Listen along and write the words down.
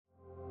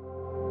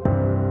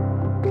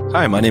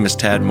Hi, my name is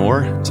Tad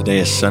Moore. Today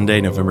is Sunday,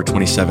 November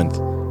 27th.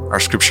 Our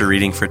scripture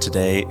reading for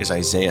today is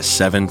Isaiah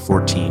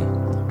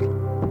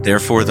 7:14.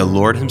 Therefore, the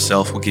Lord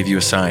himself will give you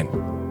a sign.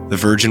 The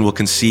virgin will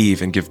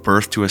conceive and give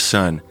birth to a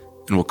son,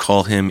 and will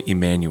call him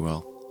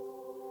Emmanuel.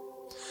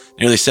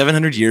 Nearly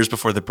 700 years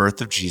before the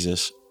birth of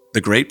Jesus, the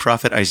great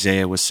prophet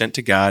Isaiah was sent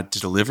to God to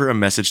deliver a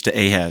message to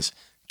Ahaz,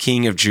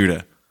 king of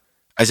Judah.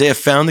 Isaiah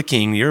found the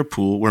king near a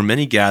pool where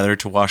many gathered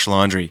to wash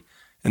laundry,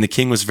 and the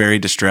king was very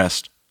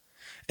distressed.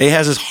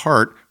 Ahaz's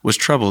heart was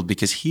troubled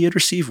because he had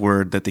received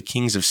word that the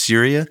kings of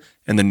Syria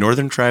and the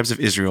northern tribes of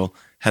Israel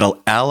had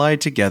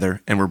allied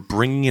together and were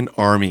bringing an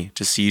army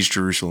to seize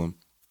Jerusalem.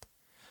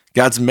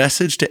 God's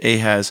message to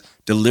Ahaz,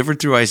 delivered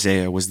through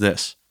Isaiah, was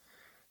this: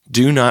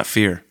 do not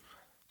fear.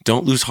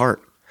 Don't lose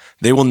heart.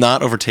 They will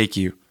not overtake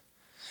you.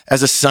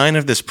 As a sign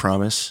of this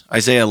promise,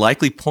 Isaiah,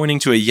 likely pointing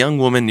to a young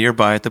woman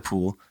nearby at the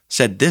pool,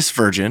 said this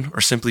virgin,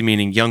 or simply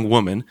meaning young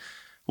woman,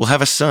 will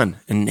have a son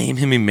and name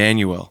him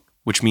Emmanuel,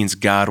 which means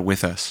God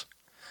with us.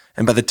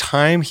 And by the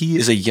time he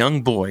is a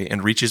young boy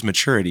and reaches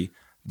maturity,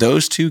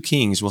 those two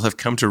kings will have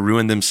come to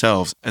ruin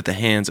themselves at the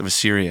hands of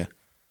Assyria.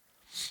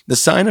 The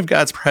sign of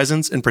God's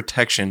presence and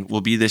protection will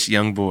be this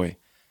young boy.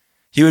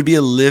 He would be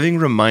a living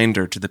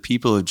reminder to the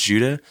people of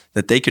Judah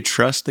that they could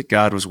trust that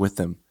God was with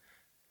them.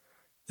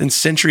 Then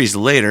centuries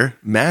later,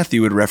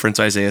 Matthew would reference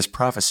Isaiah's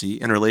prophecy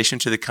in relation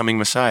to the coming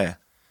Messiah.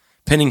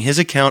 Penning his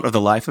account of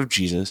the life of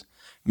Jesus,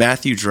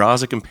 Matthew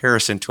draws a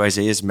comparison to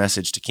Isaiah's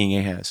message to King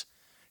Ahaz.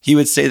 He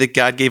would say that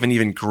God gave an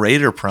even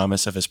greater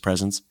promise of his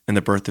presence in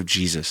the birth of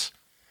Jesus.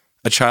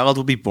 A child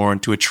will be born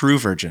to a true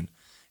virgin,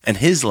 and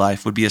his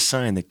life would be a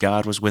sign that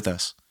God was with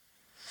us.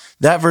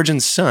 That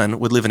virgin's son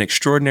would live an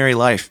extraordinary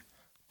life,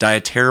 die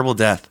a terrible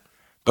death,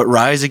 but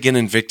rise again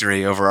in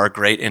victory over our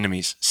great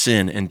enemies,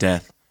 sin and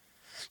death.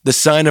 The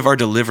sign of our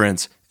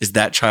deliverance is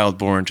that child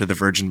born to the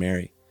Virgin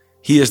Mary.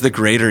 He is the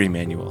greater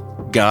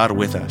Emmanuel, God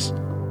with us.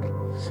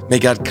 May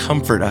God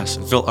comfort us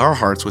and fill our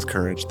hearts with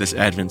courage this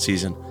Advent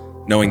season,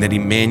 knowing that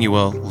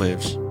Emmanuel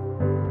lives.